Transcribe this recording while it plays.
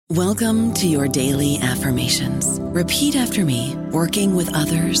Welcome to your daily affirmations. Repeat after me. Working with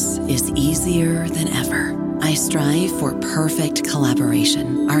others is easier than ever. I strive for perfect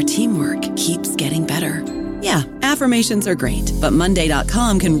collaboration. Our teamwork keeps getting better. Yeah, affirmations are great, but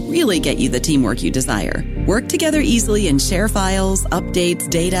Monday.com can really get you the teamwork you desire. Work together easily and share files, updates,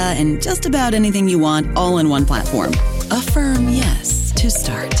 data, and just about anything you want all in one platform. Affirm yes to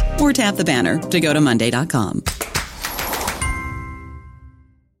start, or tap the banner to go to Monday.com.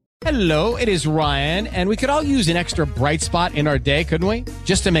 Hello, it is Ryan, and we could all use an extra bright spot in our day, couldn't we?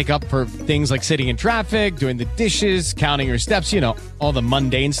 Just to make up for things like sitting in traffic, doing the dishes, counting your steps, all the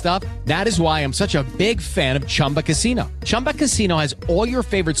mundane stuff. That is why I'm such a big fan of Chumba Casino. Chumba Casino has all your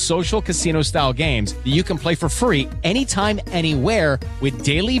favorite social casino-style games that you can play for free anytime, anywhere with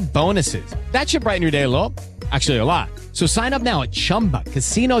daily bonuses. That should brighten your day a little. Actually, a lot. So sign up now at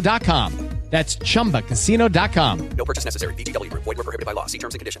ChumbaCasino.com. That's ChumbaCasino.com. No purchase necessary. VGW Group. Void where prohibited by law. See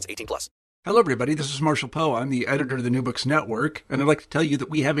terms and conditions. 18+. Hello, everybody. This is Marshall Poe. I'm the editor of the New Books Network, and I'd like to tell you that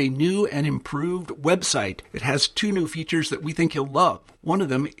we have a new and improved website. It has two new features that we think you'll love. One of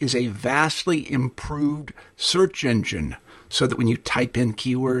them is a vastly improved search engine, so that when you type in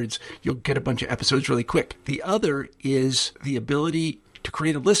keywords, you'll get a bunch of episodes really quick. The other is the ability to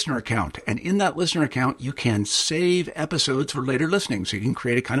create a listener account. And in that listener account, you can save episodes for later listening. So you can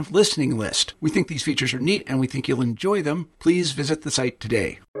create a kind of listening list. We think these features are neat and we think you'll enjoy them. Please visit the site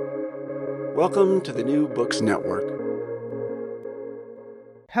today. Welcome to the New Books Network.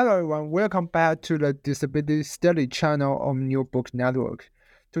 Hello everyone, welcome back to the Disability Study channel on New Books Network.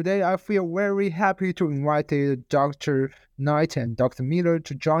 Today I feel very happy to invite Dr. Knight and Dr. Miller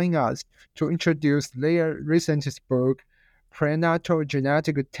to join us to introduce their recent book, Prenatal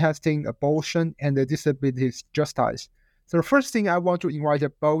Genetic Testing, Abortion, and Disability Justice. So the first thing I want to invite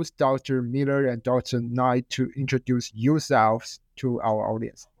both Dr. Miller and Dr. Knight to introduce yourselves to our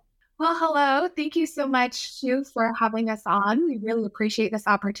audience. Well, hello. Thank you so much, Shu, for having us on. We really appreciate this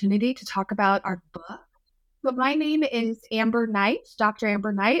opportunity to talk about our book. So my name is Amber Knight, Dr.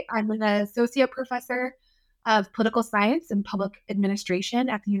 Amber Knight. I'm an associate professor of political science and public administration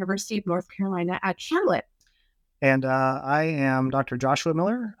at the University of North Carolina at Charlotte. And I am Dr. Joshua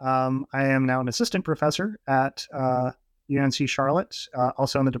Miller. I am now an assistant professor at UNC Charlotte,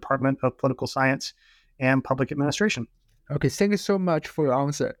 also in the Department of Political Science and Public Administration. Okay, thank you so much for your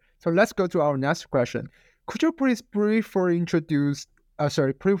answer. So let's go to our next question. Could you please briefly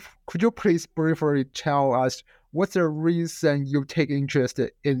tell us what's the reason you take interest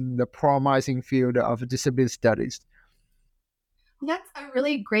in the promising field of disability studies? That's a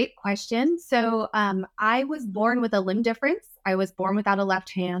really great question. So I was born with a limb difference. I was born without a left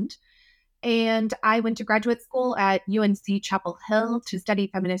hand. And I went to graduate school at UNC Chapel Hill to study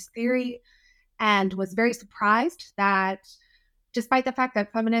feminist theory and was very surprised that despite the fact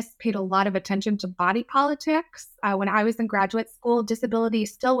that feminists paid a lot of attention to body politics, when I was in graduate school, disability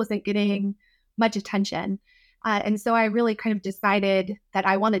still wasn't getting much attention. And so I really kind of decided that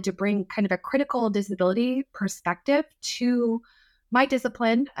I wanted to bring kind of a critical disability perspective to my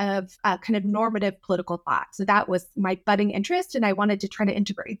discipline of kind of normative political thought. So that was my budding interest, and I wanted to try to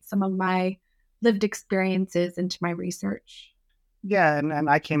integrate some of my lived experiences into my research. Yeah, and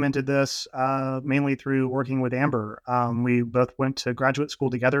I came into this mainly through working with Amber. We both went to graduate school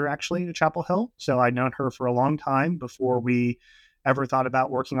together, actually, at Chapel Hill. So I'd known her for a long time before we ever thought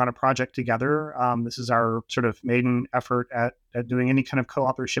about working on a project together. This is our sort of maiden effort at doing any kind of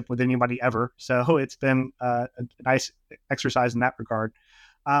co-authorship with anybody ever. So it's been a nice exercise in that regard.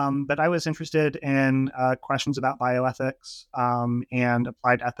 But I was interested in questions about bioethics and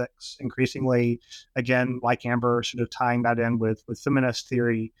applied ethics increasingly, again, like Amber, sort of tying that in with feminist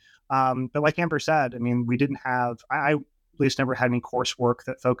theory. But like Amber said, I mean, we didn't have, I at least never had any coursework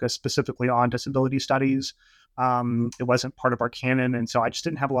that focused specifically on disability studies. It wasn't part of our canon. And so I just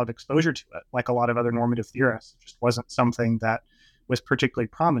didn't have a lot of exposure to it, like a lot of other normative theorists. It just wasn't something that was particularly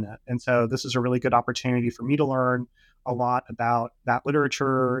prominent. And so this is a really good opportunity for me to learn a lot about that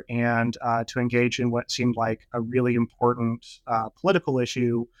literature and to engage in what seemed like a really important political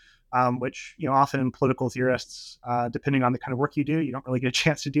issue, which, often political theorists, depending on the kind of work you do, you don't really get a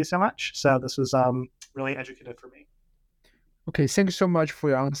chance to do so much. So this was really educative for me. Okay, thank you so much for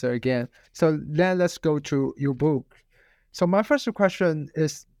your answer again. So then let's go to your book. So my first question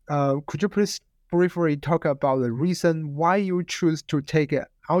is, could you please briefly talk about the reason why you choose to take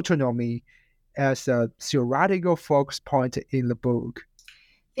autonomy as a theoretical focus point in the book?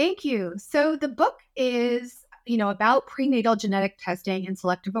 Thank you. So the book is, about prenatal genetic testing and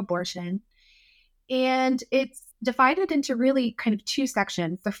selective abortion. And it's divided into really kind of two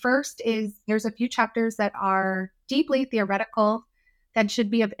sections. The first is there's a few chapters that are deeply theoretical that should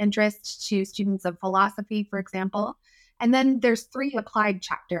be of interest to students of philosophy, for example. And then there's 3 applied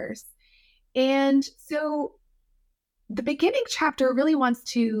chapters. And so the beginning chapter really wants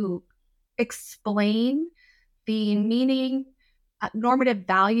to explain the meaning, normative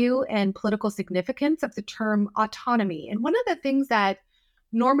value, and political significance of the term autonomy. And one of the things that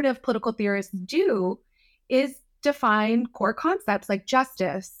normative political theorists do is define core concepts like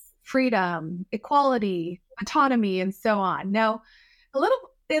justice, freedom, equality, autonomy, and so on. Now,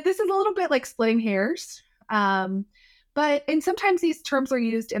 this is a little bit like splitting hairs, and sometimes these terms are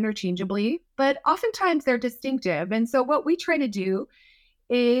used interchangeably, but oftentimes they're distinctive. And so what we try to do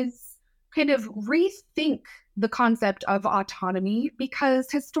is kind of rethink the concept of autonomy,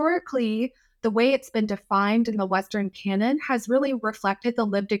 because historically, the way it's been defined in the Western canon has really reflected the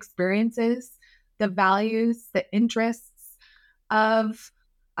lived experiences, the values, the interests of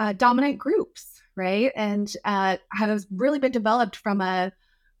dominant groups, right? And has really been developed from a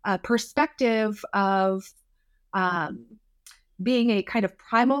perspective of being a kind of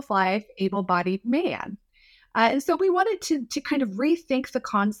prime of life, able-bodied man. And so we wanted to kind of rethink the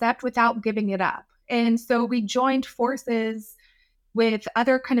concept without giving it up. And so we joined forces with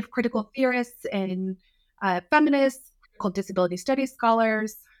other kind of critical theorists and feminists, critical disability studies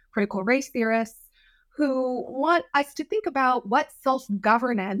scholars, critical race theorists, who want us to think about what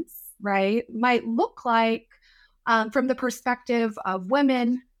self-governance, right, might look like from the perspective of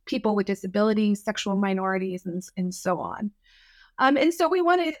women, people with disabilities, sexual minorities, and so on. And so we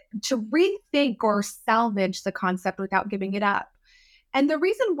wanted to rethink or salvage the concept without giving it up. And the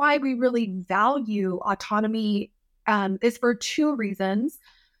reason why we really value autonomy is for 2 reasons.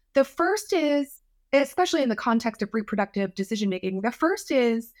 The first is, especially in the context of reproductive decision-making, the first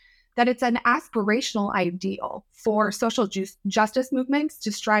is that it's an aspirational ideal for social justice movements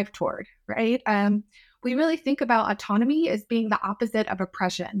to strive toward, right? We really think about autonomy as being the opposite of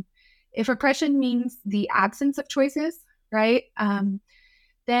oppression. If oppression means the absence of choices, right,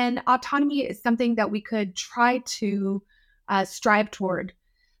 then autonomy is something that we could try to strive toward.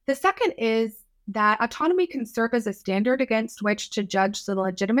 The second is that autonomy can serve as a standard against which to judge the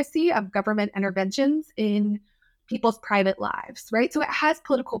legitimacy of government interventions in people's private lives, right? So it has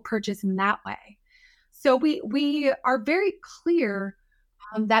political purchase in that way. So we are very clear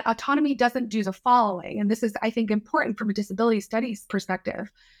that autonomy doesn't do the following, and this is, I think, important from a disability studies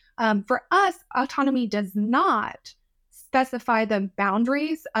perspective. For us, autonomy does not specify the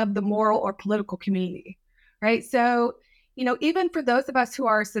boundaries of the moral or political community, right? So, even for those of us who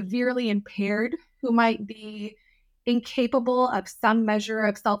are severely impaired, who might be incapable of some measure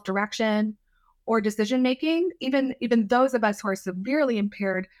of self-direction or decision-making, even those of us who are severely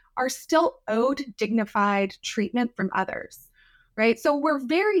impaired are still owed dignified treatment from others, right? So we're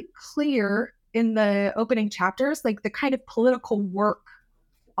very clear in the opening chapters, like the kind of political work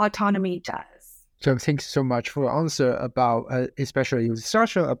autonomy does. So thanks so much for your answer about, especially your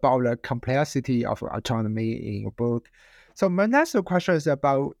discussion about the complexity of autonomy in your book. So my next question is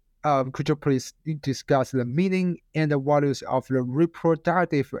about, could you please discuss the meaning and the values of the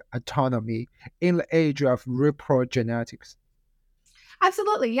reproductive autonomy in the age of reprogenetics?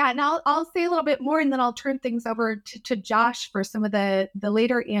 Absolutely, yeah. And I'll say a little bit more, and then I'll turn things over to Josh for some of the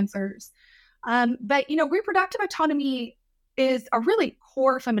later answers. But reproductive autonomy is a really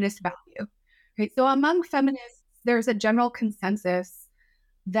core feminist value. Right? So among feminists, there's a general consensus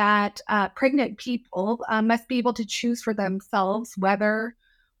that pregnant people must be able to choose for themselves whether,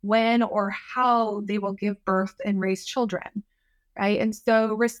 when, or how they will give birth and raise children, right? And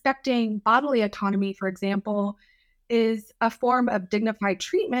so respecting bodily autonomy, for example, is a form of dignified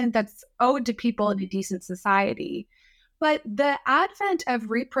treatment that's owed to people in a decent society. But the advent of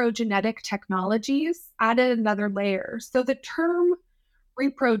reprogenetic technologies added another layer. So the term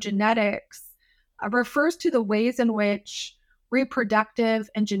reprogenetics refers to the ways in which reproductive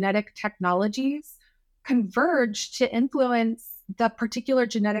and genetic technologies converge to influence the particular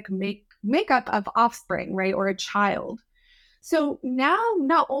genetic makeup of offspring, right, or a child. So now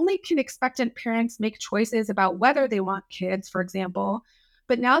not only can expectant parents make choices about whether they want kids, for example,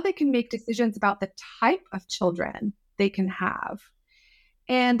 but now they can make decisions about the type of children they can have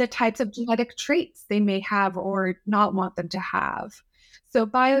and the types of genetic traits they may have or not want them to have. So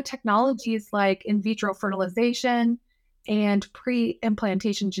biotechnologies like in vitro fertilization and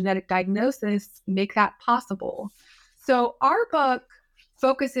pre-implantation genetic diagnosis make that possible. So our book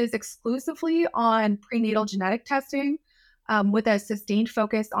focuses exclusively on prenatal genetic testing, with a sustained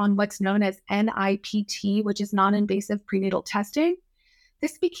focus on what's known as NIPT, which is non-invasive prenatal testing.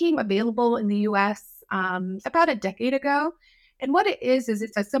 This became available in the US about a decade ago. And what it is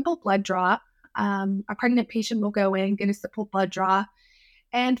it's a simple blood draw. A pregnant patient will go in, get a simple blood draw,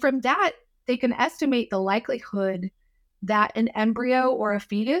 And from that, they can estimate the likelihood that an embryo or a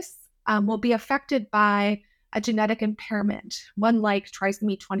fetus will be affected by a genetic impairment, one like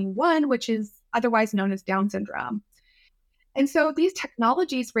trisomy 21, which is otherwise known as Down syndrome. And so these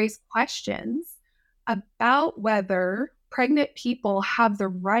technologies raise questions about whether pregnant people have the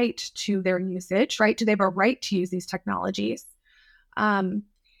right to their usage, right? Do they have a right to use these technologies?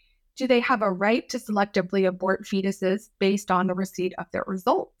 Do they have a right to selectively abort fetuses based on the receipt of their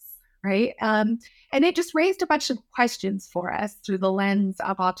results, right? And it just raised a bunch of questions for us through the lens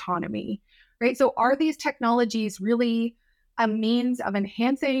of autonomy, right? So are these technologies really a means of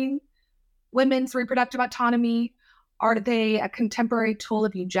enhancing women's reproductive autonomy? Are they a contemporary tool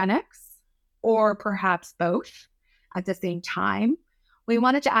of eugenics, or perhaps both at the same time? We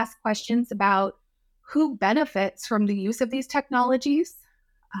wanted to ask questions about who benefits from the use of these technologies.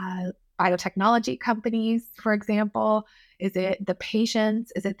 Biotechnology companies, for example. Is it the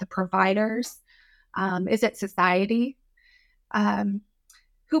patients? Is it the providers? Is it society?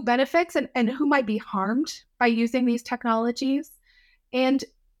 Who benefits and who might be harmed by using these technologies? And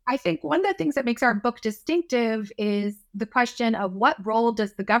I think one of the things that makes our book distinctive is the question of what role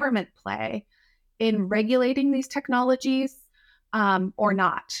does the government play in regulating these technologies or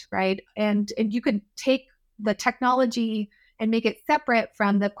not, right? And you could take the technology and make it separate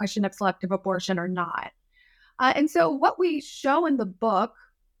from the question of selective abortion or not. And so what we show in the book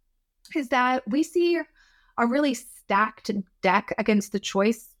is that we see a really stacked deck against the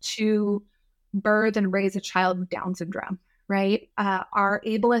choice to birth and raise a child with Down syndrome, right? Our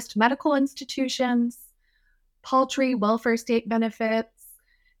ableist medical institutions, paltry welfare state benefits,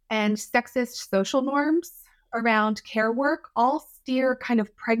 and sexist social norms around care work all steer kind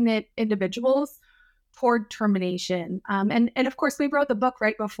of pregnant individuals toward termination. And of course, we wrote the book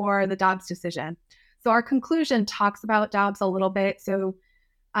right before the Dobbs decision. So our conclusion talks about Dobbs a little bit. So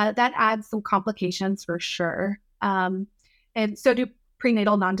that adds some complications for sure. And so do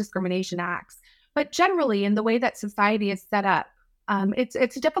prenatal non-discrimination acts. But generally, in the way that society is set up, it's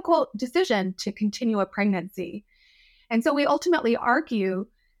a difficult decision to continue a pregnancy. And so we ultimately argue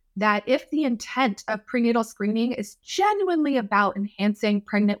that if the intent of prenatal screening is genuinely about enhancing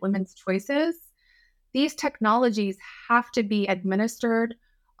pregnant women's choices, these technologies have to be administered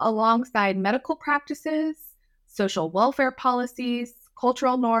alongside medical practices, social welfare policies,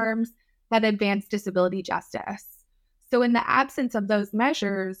 cultural norms that advance disability justice. So in the absence of those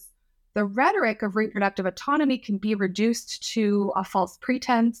measures, the rhetoric of reproductive autonomy can be reduced to a false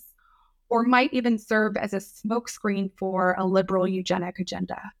pretense or might even serve as a smokescreen for a liberal eugenic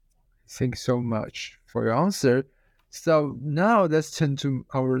agenda. Thanks so much for your answer. So now let's turn to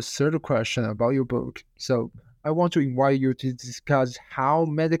our third question about your book. So I want to invite you to discuss how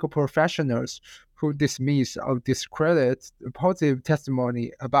medical professionals who dismiss or discredit the positive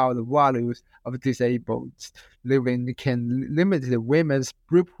testimony about the values of disabled living can limit the women's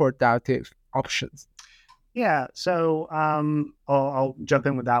reproductive options. Yeah, so I'll jump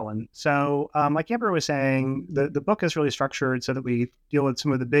in with that one. So like Amber was saying, the book is really structured so that we deal with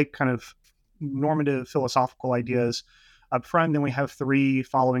some of the big kind of normative philosophical ideas up front. Then we have three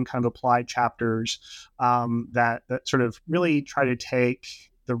following kind of applied chapters that sort of really try to take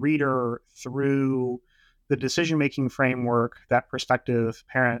the reader through the decision-making framework that prospective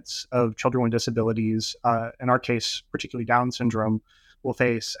parents of children with disabilities, in our case, particularly Down syndrome, will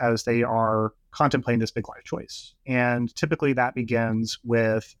face as they are contemplating this big life choice. And typically that begins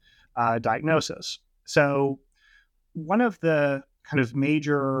with diagnosis. So one of the kind of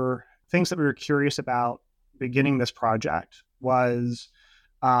major things that we were curious about beginning this project was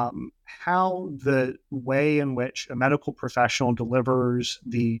how the way in which a medical professional delivers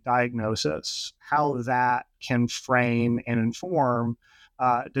the diagnosis, how that can frame and inform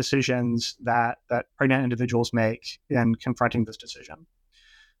decisions that pregnant individuals make in confronting this decision.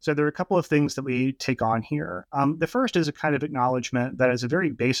 So there are a couple of things that we take on here. The first is a kind of acknowledgement that is a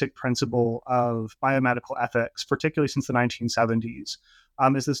very basic principle of biomedical ethics, particularly since the 1970s,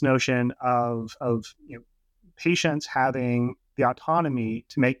 is this notion of patients having the autonomy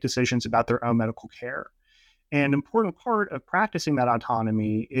to make decisions about their own medical care. And an important part of practicing that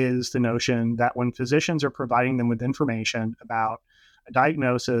autonomy is the notion that when physicians are providing them with information about a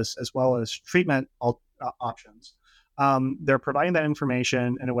diagnosis as well as treatment options, they're providing that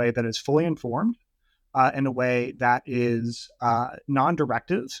information in a way that is fully informed, in a way that is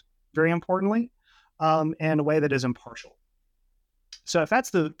non-directive, very importantly, and a way that is impartial. So if that's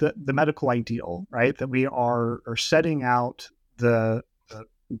the medical ideal, right, that we are setting out the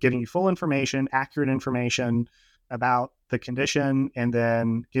giving you full information, accurate information about the condition, and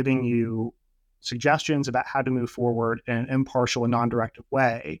then giving you suggestions about how to move forward in an impartial and non-directive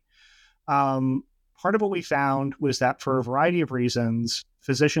way. Part of what we found was that for a variety of reasons,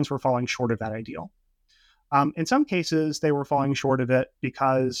 physicians were falling short of that ideal. In some cases, they were falling short of it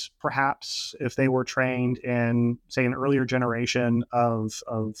because perhaps if they were trained in, say, an earlier generation of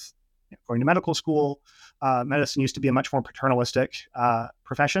going to medical school, medicine used to be a much more paternalistic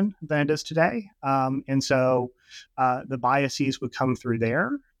profession than it is today. And so the biases would come through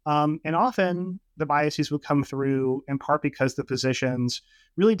there. And often the biases would come through in part because the physicians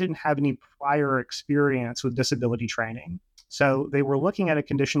really didn't have any prior experience with disability training. So they were looking at a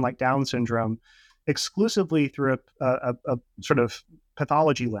condition like Down syndrome exclusively through a sort of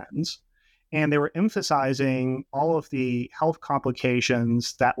pathology lens. And they were emphasizing all of the health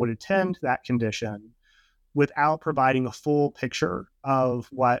complications that would attend that condition without providing a full picture of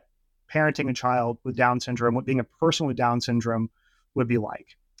what parenting a child with Down syndrome, what being a person with Down syndrome would be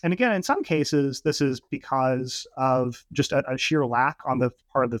like. And again, in some cases, this is because of just a sheer lack on the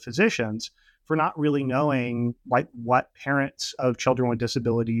part of the physicians for not really knowing like what parents of children with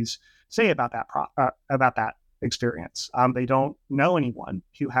disabilities say about that experience. They don't know anyone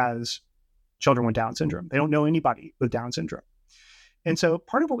who has children with Down syndrome. They don't know anybody with Down syndrome. And so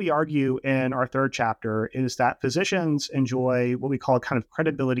part of what we argue in our third chapter is that physicians enjoy what we call a kind of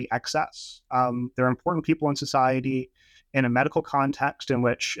credibility excess. They're important people in society in a medical context in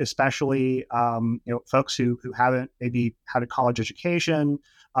which especially folks who haven't maybe had a college education,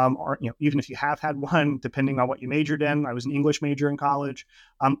 or even if you have had one, depending on what you majored in. I was an English major in college.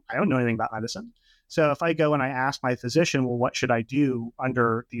 I don't know anything about medicine. So if I go and I ask my physician, well, what should I do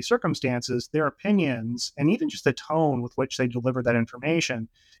under these circumstances, their opinions and even just the tone with which they deliver that information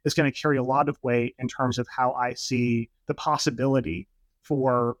is going to carry a lot of weight in terms of how I see the possibility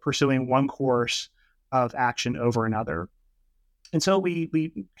for pursuing one course of action over another. And so we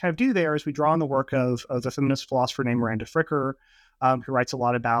kind of do there is we draw on the work of a feminist philosopher named Miranda Fricker, who writes a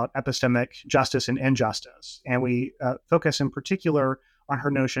lot about epistemic justice and injustice. And we focus in particular on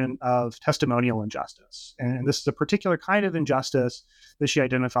her notion of testimonial injustice. And this is a particular kind of injustice that she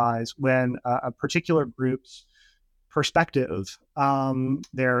identifies when a particular group's perspective,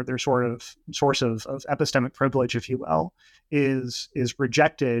 their sort of source of epistemic privilege, if you will, is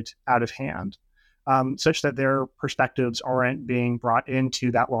rejected out of hand, such that their perspectives aren't being brought into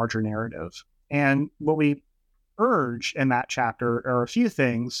that larger narrative. And what we urge in that chapter are a few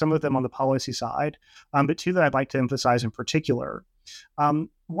things, some of them on the policy side, but two that I'd like to emphasize in particular.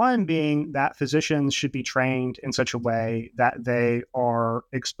 One being that physicians should be trained in such a way that they are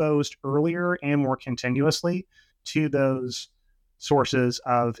exposed earlier and more continuously to those sources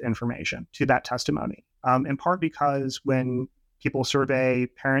of information, to that testimony, in part because when people survey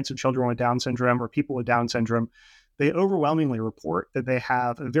parents of children with Down syndrome or people with Down syndrome, they overwhelmingly report that they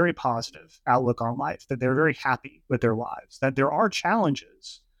have a very positive outlook on life, that they're very happy with their lives, that there are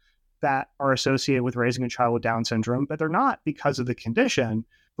challenges that are associated with raising a child with Down syndrome, but they're not because of the condition,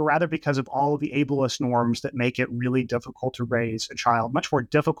 but rather because of all of the ableist norms that make it really difficult to raise a child, much more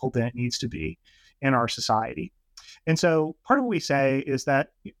difficult than it needs to be in our society. And so part of what we say is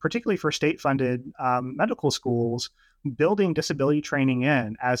that, particularly for state-funded medical schools, building disability training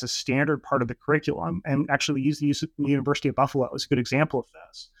in as a standard part of the curriculum, and actually we use the University of Buffalo as a good example of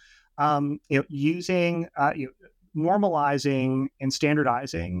this, using normalizing and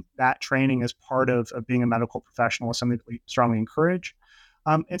standardizing that training as part of being a medical professional is something that we strongly encourage.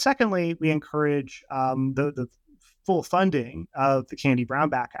 And secondly, we encourage the full funding of the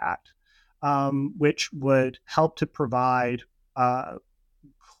Kennedy-Brownback Act, which would help to provide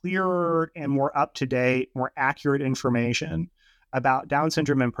clearer and more up-to-date, more accurate information about Down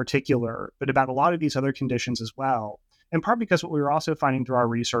syndrome in particular, but about a lot of these other conditions as well. In part because what we were also finding through our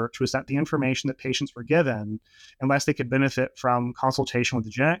research was that the information that patients were given, unless they could benefit from consultation with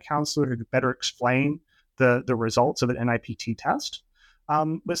a genetic counselor who could better explain the results of an NIPT test,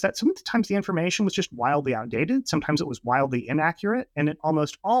 was that sometimes the information was just wildly outdated. Sometimes it was wildly inaccurate, and it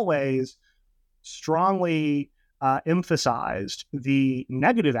almost always strongly emphasized the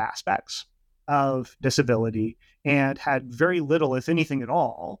negative aspects of disability and had very little, if anything at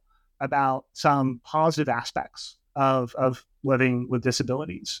all, about some positive aspects of living with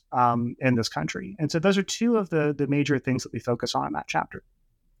disabilities in this country. And so those are two of the major things that we focus on in that chapter.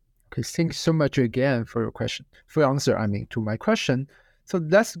 Okay, thanks so much again for your answer, to my question. So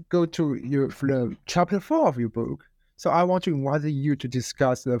let's go to the chapter 4 of your book. So I want to invite you to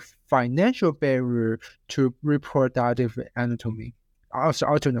discuss the financial barrier to reproductive autonomy.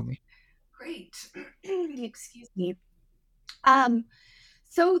 Great. Excuse me.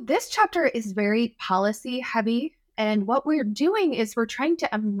 So this chapter is very policy heavy. And what we're doing is we're trying to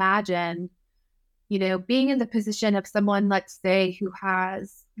imagine being in the position of someone, let's say, who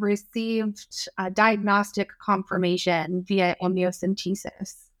has received a diagnostic confirmation via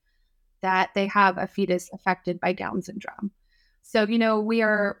amniocentesis that they have a fetus affected by Down syndrome. So, we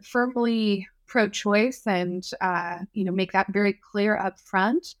are firmly pro-choice and, make that very clear up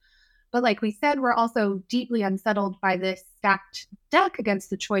front. But like we said, we're also deeply unsettled by this stacked deck against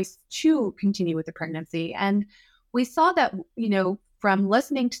the choice to continue with the pregnancy. And we saw that, from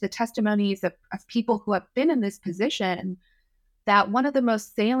listening to the testimonies of people who have been in this position, that one of the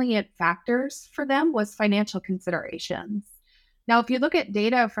most salient factors for them was financial considerations. Now, if you look at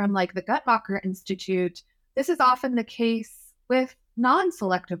data from like the Guttmacher Institute, this is often the case with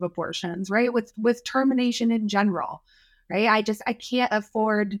non-selective abortions, right? With termination in general, right? I can't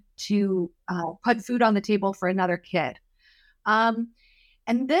afford to put food on the table for another kid. And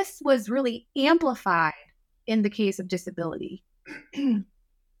this was really amplified in the case of disability.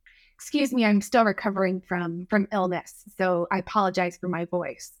 Excuse me, I'm still recovering from illness, so I apologize for my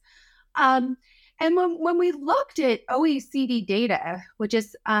voice. And when we looked at OECD data, which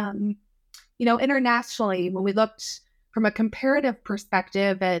is, internationally, when we looked from a comparative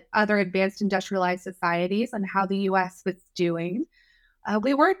perspective at other advanced industrialized societies and how the U.S. was doing,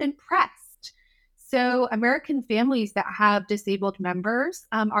 we weren't impressed. So American families that have disabled members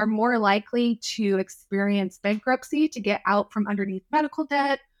are more likely to experience bankruptcy, to get out from underneath medical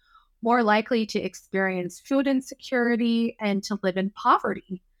debt, more likely to experience food insecurity, and to live in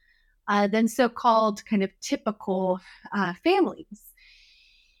poverty than so-called kind of typical families.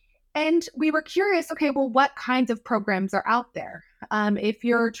 And we were curious, okay, well, what kinds of programs are out there? If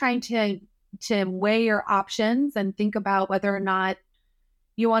you're trying to weigh your options and think about whether or not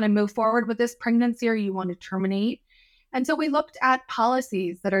you want to move forward with this pregnancy or you want to terminate. And so we looked at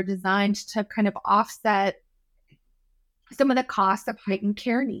policies that are designed to kind of offset some of the costs of heightened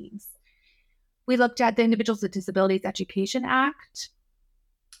care needs. We looked at the Individuals with Disabilities Education Act,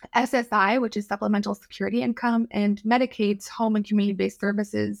 SSI, which is Supplemental Security Income, and Medicaid's Home and Community-Based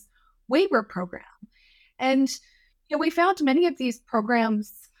Services Waiver Program. And we found many of these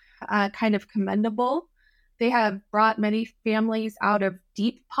programs kind of commendable. They have brought many families out of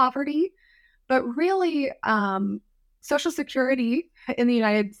deep poverty, but really Social Security in the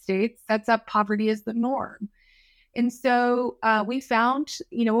United States sets up poverty as the norm. And so we found,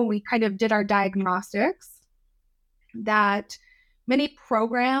 when we kind of did our diagnostics, that many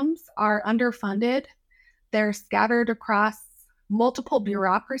programs are underfunded. They're scattered across multiple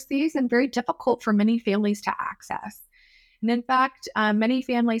bureaucracies and very difficult for many families to access. And in fact, many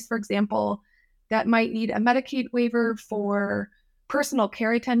families, for example, that might need a Medicaid waiver for personal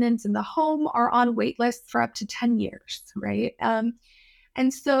care attendants in the home are on wait lists for up to 10 years, right?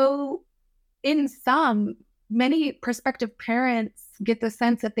 And so in sum, many prospective parents get the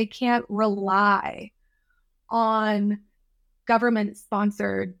sense that they can't rely on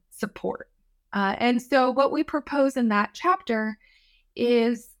government-sponsored support. And so what we propose in that chapter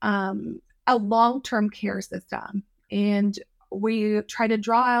is a long-term care system. And we try to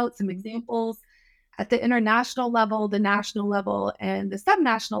draw out some examples at the international level, the national level, and the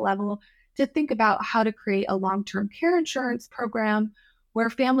subnational level to think about how to create a long-term care insurance program where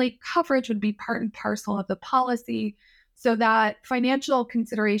family coverage would be part and parcel of the policy so that financial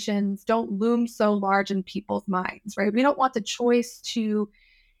considerations don't loom so large in people's minds, right? We don't want the choice to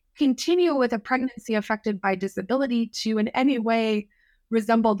continue with a pregnancy affected by disability to in any way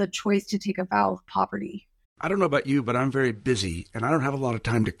resemble the choice to take a vow of poverty. I don't know about you, but I'm very busy and I don't have a lot of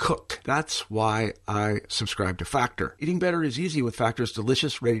time to cook. That's why I subscribe to Factor. Eating better is easy with Factor's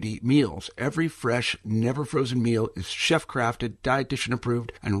delicious, ready-to-eat meals. Every fresh, never frozen meal is chef-crafted, dietitian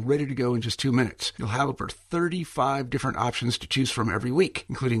approved, and ready to go in just 2 minutes. You'll have over 35 different options to choose from every week,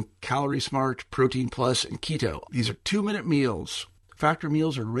 including Calorie Smart, Protein Plus, and Keto. These are 2-minute meals. Factor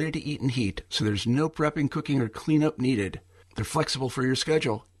meals are ready to eat and heat, so there's no prepping, cooking, or cleanup needed. They're flexible for your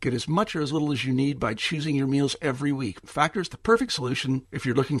schedule. Get as much or as little as you need by choosing your meals every week. Factor is the perfect solution if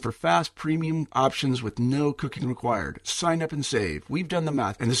you're looking for fast, premium options with no cooking required. Sign up and save. We've done the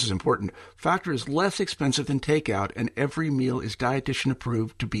math, and this is important. Factor is less expensive than takeout, and every meal is dietitian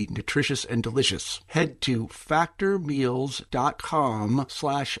approved to be nutritious and delicious. Head to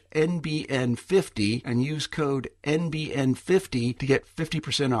factormeals.com/NBN50 and use code NBN50 to get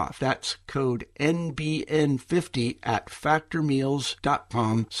 50% off. That's code NBN50 at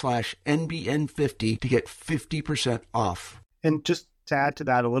factormeals.com/NBN50 to get 50% off. And just to add to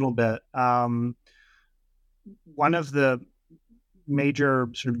that a little bit, one of the major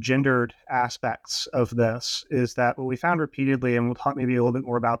sort of gendered aspects of this is that what we found repeatedly, and we'll talk maybe a little bit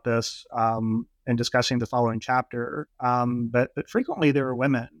more about this in discussing the following chapter, but frequently there are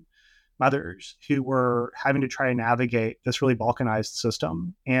women mothers who were having to try to navigate this really balkanized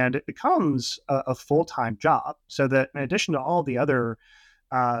system. And it becomes a full-time job, so that in addition to all the other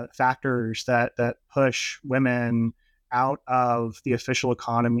factors that push women out of the official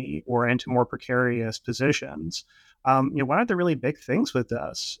economy or into more precarious positions, one of the really big things with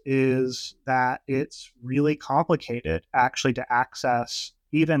this is that it's really complicated actually to access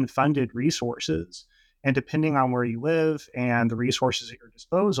even funded resources. And depending on where you live and the resources at your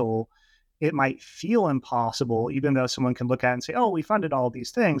disposal, it might feel impossible, even though someone can look at it and say, "Oh, we funded all of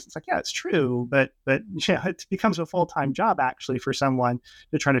these things." It's like, yeah, it's true, but it becomes a full-time job actually for someone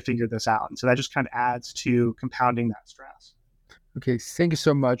to try to figure this out. And so that just kind of adds to compounding that stress. Okay, thank you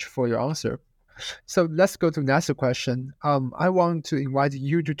so much for your answer. So let's go to the next question. I want to invite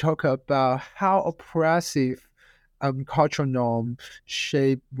you to talk about how oppressive cultural norms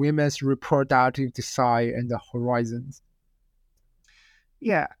shape women's reproductive desire and the horizons.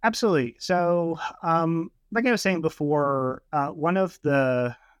 Yeah, absolutely. So, like I was saying before, one of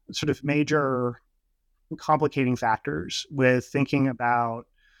the sort of major complicating factors with thinking about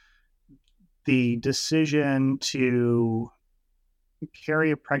the decision to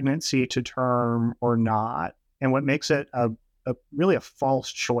carry a pregnancy to term or not, and what makes it really a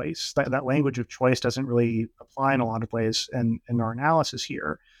false choice. That language of choice doesn't really apply in a lot of ways in our analysis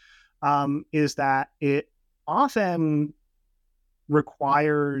here, is that it often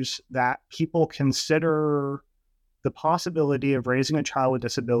requires that people consider the possibility of raising a child with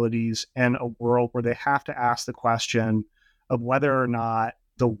disabilities in a world where they have to ask the question of whether or not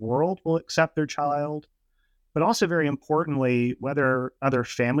the world will accept their child, but also very importantly, whether other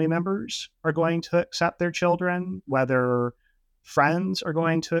family members are going to accept their children, whether friends are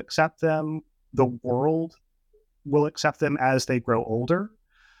going to accept them, the world will accept them as they grow older.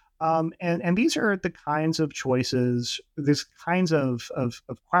 And these are the kinds of choices, these kinds of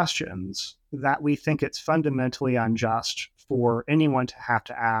questions that we think it's fundamentally unjust for anyone to have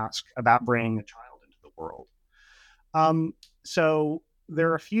to ask about bringing a child into the world. So there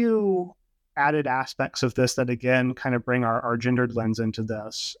are a few added aspects of this that, again, kind of bring our gendered lens into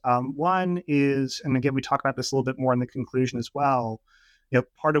this. One is, and again, we talk about this a little bit more in the conclusion as well,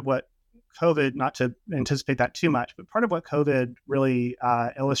 part of what COVID, not to anticipate that too much, but part of what COVID really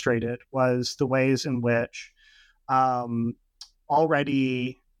illustrated was the ways in which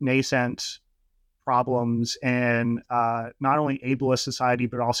already nascent problems in not only ableist society,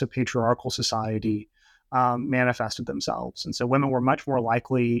 but also patriarchal society manifested themselves. And so women were much more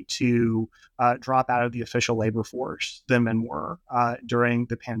likely to drop out of the official labor force than men were during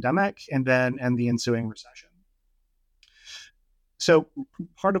the pandemic and the ensuing recession. So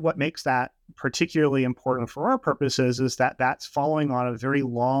part of what makes that particularly important for our purposes is that that's following on a very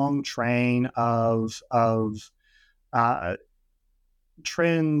long train of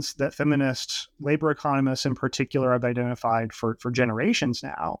trends that feminist labor economists in particular have identified for generations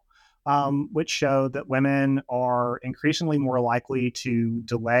now, which show that women are increasingly more likely to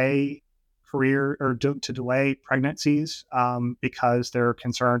delay career or to delay pregnancies because they're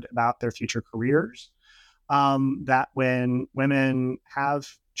concerned about their future careers. That when women have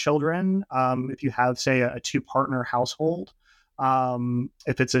children, if you have, say, a two-partner household,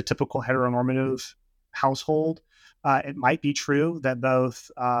 if it's a typical heteronormative household, it might be true that both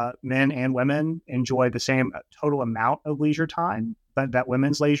men and women enjoy the same total amount of leisure time, but that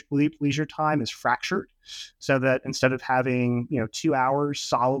women's leisure time is fractured, so that instead of having 2 hours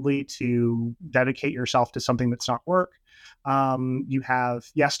solidly to dedicate yourself to something that's not work, you have,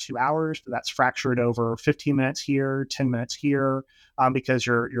 yes, 2 hours, but that's fractured over 15 minutes here, 10 minutes here, because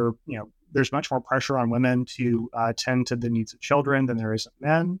there's much more pressure on women to tend to the needs of children than there is of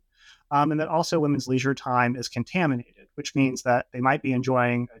men. And that also women's leisure time is contaminated, which means that they might be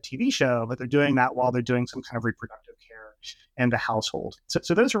enjoying a TV show, but they're doing that while they're doing some kind of reproductive care in the household.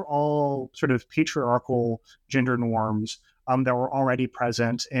 So those are all sort of patriarchal gender norms that were already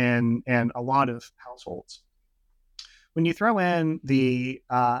present in a lot of households. When you throw in the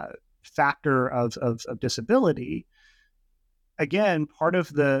factor of disability, again, part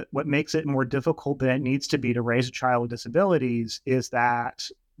of what makes it more difficult than it needs to be to raise a child with disabilities is that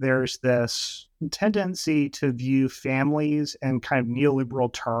there's this tendency to view families in kind of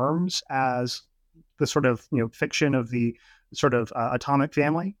neoliberal terms as the sort of fiction of the sort of atomic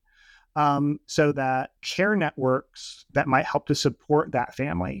family, so that care networks that might help to support that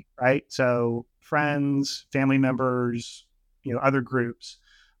family, right? So friends, family members, other groups.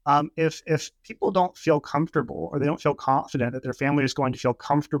 If people don't feel comfortable or they don't feel confident that their family is going to feel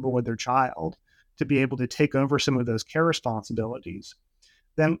comfortable with their child to be able to take over some of those care responsibilities,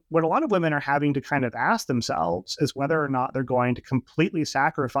 then what a lot of women are having to kind of ask themselves is whether or not they're going to completely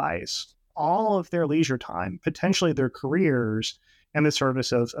sacrifice all of their leisure time, potentially their careers, in the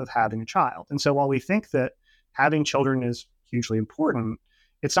service of having a child. And so while we think that having children is hugely important,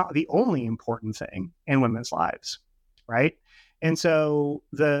 it's not the only important thing in women's lives, right? And so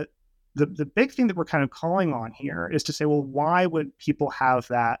the big thing that we're kind of calling on here is to say, well, why would people have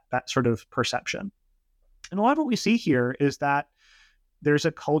that sort of perception? And a lot of what we see here is that there's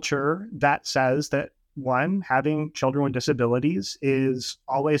a culture that says that, one, having children with disabilities is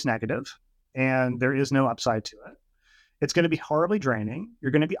always negative and there is no upside to it. It's going to be horribly draining.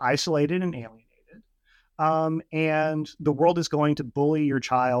 You're going to be isolated and alienated. And the world is going to bully your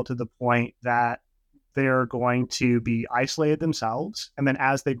child to the point that they're going to be isolated themselves. And then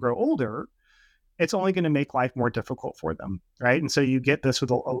as they grow older, it's only going to make life more difficult for them, right? And so you get this with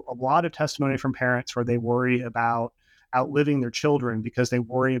a lot of testimony from parents where they worry about outliving their children because they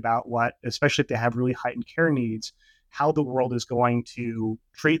worry about what, especially if they have really heightened care needs, how the world is going to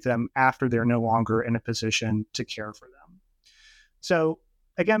treat them after they're no longer in a position to care for them. So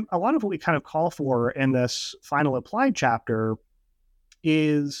again, a lot of what we kind of call for in this final applied chapter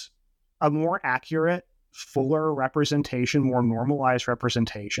is a more accurate, fuller representation, more normalized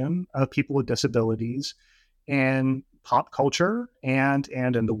representation of people with disabilities in pop culture and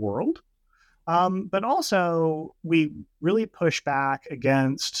in the world. But also, we really push back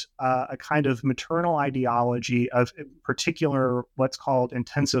against a kind of maternal ideology of, in particular, what's called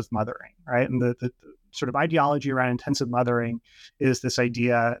intensive mothering, right? And the sort of ideology around intensive mothering is this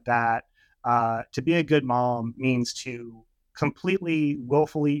idea that to be a good mom means to completely,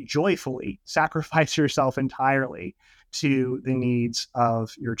 willfully, joyfully sacrifice yourself entirely to the needs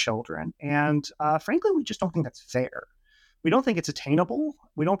of your children. And frankly, we just don't think that's fair. We don't think it's attainable.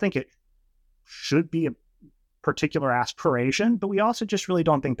 We don't think it should be a particular aspiration, but we also just really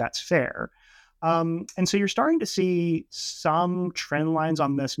don't think that's fair. And so you're starting to see some trend lines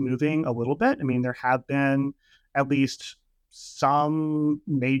on this moving a little bit. I mean, there have been at least some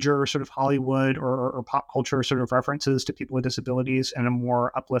major sort of Hollywood or pop culture sort of references to people with disabilities in a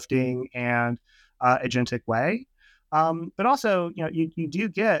more uplifting and agentic way. But also, you do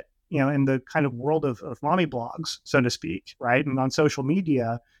get, in the kind of world of mommy blogs, so to speak, right? And on social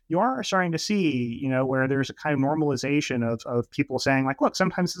media, you are starting to see, where there's a kind of normalization of people saying like, look,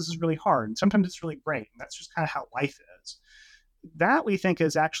 sometimes this is really hard and sometimes it's really great. And that's just kind of how life is. That we think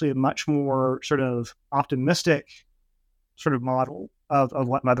is actually a much more sort of optimistic sort of model of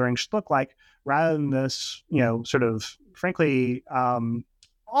what mothering should look like, rather than this, sort of frankly,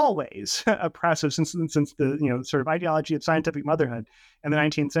 always oppressive since the, sort of ideology of scientific motherhood in the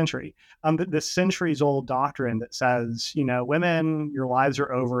 19th century. This centuries old doctrine that says, women, your lives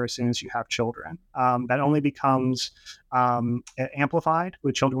are over as soon as you have children. That only becomes amplified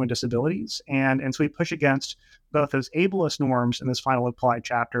with children with disabilities. And so we push against both those ableist norms in this final applied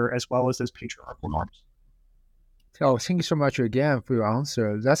chapter, as well as those patriarchal norms. So thank you so much again for your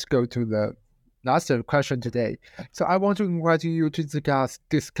answer. Let's go to the last question today. So I want to invite you to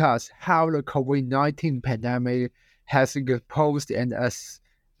discuss how the COVID-19 pandemic has exposed and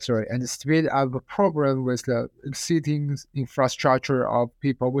speed up the problem with the existing infrastructure of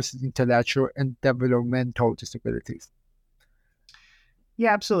people with intellectual and developmental disabilities.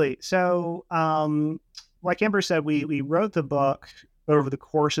 Yeah, absolutely. So, like Amber said, we wrote the book over the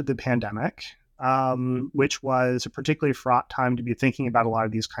course of the pandemic, which was a particularly fraught time to be thinking about a lot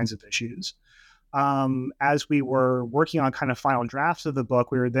of these kinds of issues. As we were working on kind of final drafts of the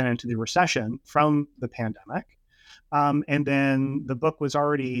book, we were then into the recession from the pandemic. And then the book was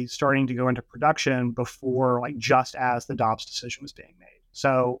already starting to go into production before, just as the Dobbs decision was being made.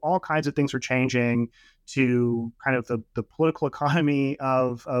 So all kinds of things were changing to kind of the political economy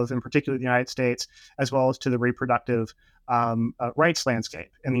of in particular the United States, as well as to the reproductive rights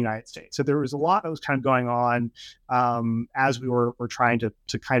landscape in the United States. So there was a lot that was kind of going on as we were trying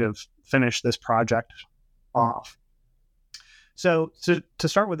to kind of finish this project off. So to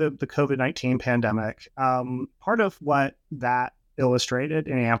start with the COVID-19 pandemic, part of what that illustrated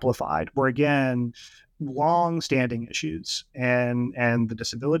and amplified were, again, long-standing issues and the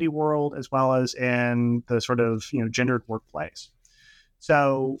disability world, as well as in the sort of gendered workplace.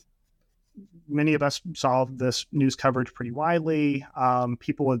 So many of us saw this news coverage pretty widely.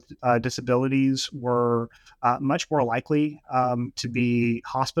 People with disabilities were much more likely to be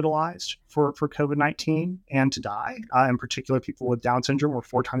hospitalized for COVID-19 and to die. In particular, people with Down syndrome were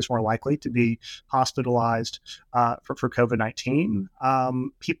 4 times more likely to be hospitalized for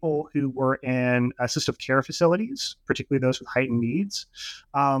COVID-19. People who were in assistive care facilities, particularly those with heightened needs,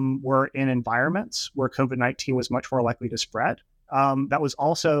 were in environments where COVID-19 was much more likely to spread. that was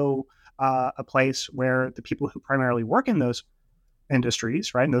also a place where the people who primarily work in those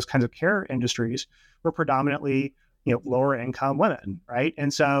industries, right, in those kinds of care industries, were predominantly lower income women, right?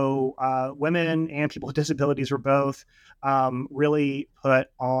 And so women and people with disabilities were both really put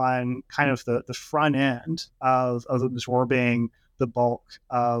on kind of the front end of absorbing the bulk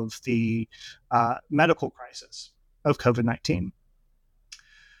of the medical crisis of COVID-19.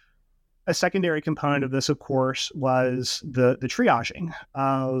 A secondary component of this, of course, was the triaging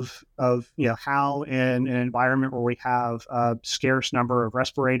of how in an environment where we have a scarce number of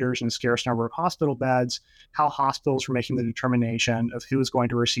respirators and a scarce number of hospital beds, how hospitals were making the determination of who was going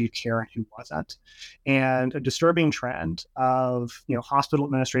to receive care and who wasn't. And a disturbing trend of hospital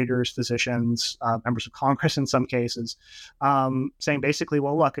administrators, physicians, members of Congress in some cases, saying basically,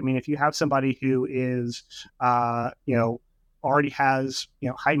 well, look, I mean, if you have somebody who is already has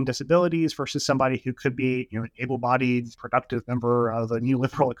heightened disabilities versus somebody who could be an able-bodied, productive member of a new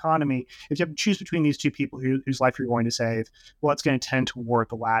liberal economy, if you have to choose between these two people whose life you're going to save, well, it's going to tend toward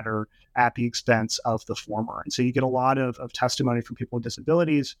the latter at the expense of the former. And so you get a lot of testimony from people with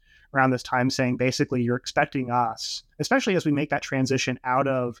disabilities around this time saying, basically, you're expecting us, especially as we make that transition out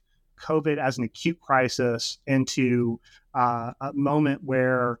of COVID as an acute crisis into a moment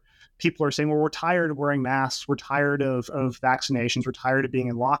where people are saying, well, we're tired of wearing masks. We're tired of vaccinations. We're tired of being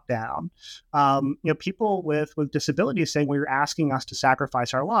in lockdown. People with disabilities saying, well, you're asking us to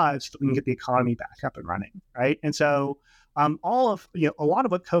sacrifice our lives so that we can get the economy back up and running, right? And so a lot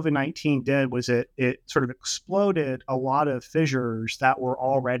of what COVID-19 did was it sort of exploded a lot of fissures that were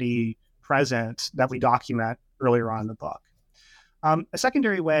already present that we document earlier on in the book. A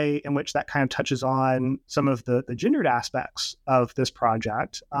secondary way in which that kind of touches on some of the gendered aspects of this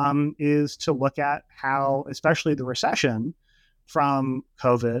project is to look at how, especially the recession from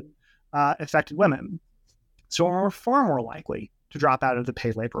COVID, affected women. So we're far more likely to drop out of the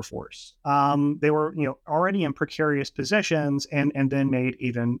paid labor force. They were already in precarious positions and then made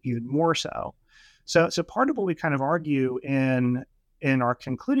even more so. So part of what we kind of argue in our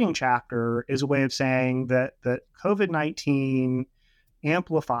concluding chapter is a way of saying that COVID-19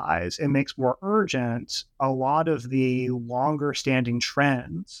 amplifies and makes more urgent a lot of the longer standing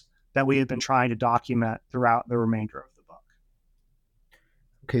trends that we have been trying to document throughout the remainder of the book.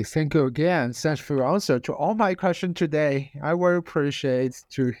 Okay, thank you again. Thanks for your answer to all my questions today. I will appreciate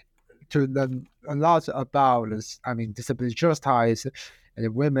to learn a lot about this. I mean, disability justice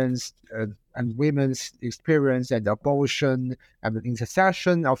and women's experience and abortion and the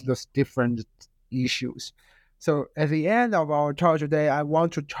intersection of those different issues. So at the end of our talk today, I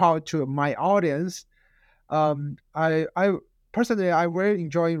want to talk to my audience. I personally, I really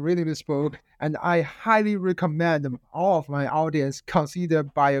enjoy reading this book, and I highly recommend all of my audience consider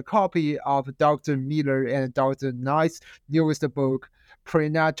buy a copy of Dr. Miller and Dr. Knight's newest book,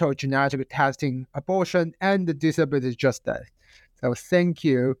 Prenatal Genetic Testing, Abortion, and Disability Justice. So thank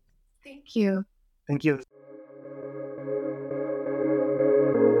you. Thank you. Thank you.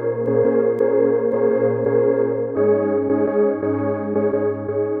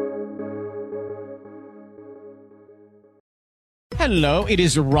 Hello, it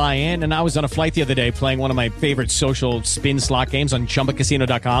is Ryan, and I was on a flight the other day playing one of my favorite social spin slot games on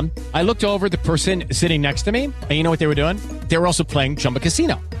ChumbaCasino.com. I looked over at the person sitting next to me, and you know what they were doing? They were also playing Chumba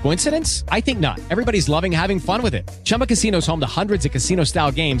Casino. Coincidence? I think not. Everybody's loving having fun with it. Chumba Casino is home to hundreds of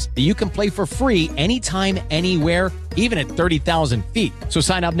casino-style games that you can play for free anytime, anywhere, even at 30,000 feet. So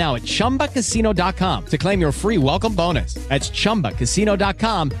sign up now at ChumbaCasino.com to claim your free welcome bonus. That's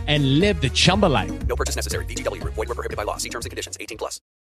ChumbaCasino.com and live the Chumba life. No purchase necessary. VGW. Void where prohibited by law. See terms and conditions. 18+.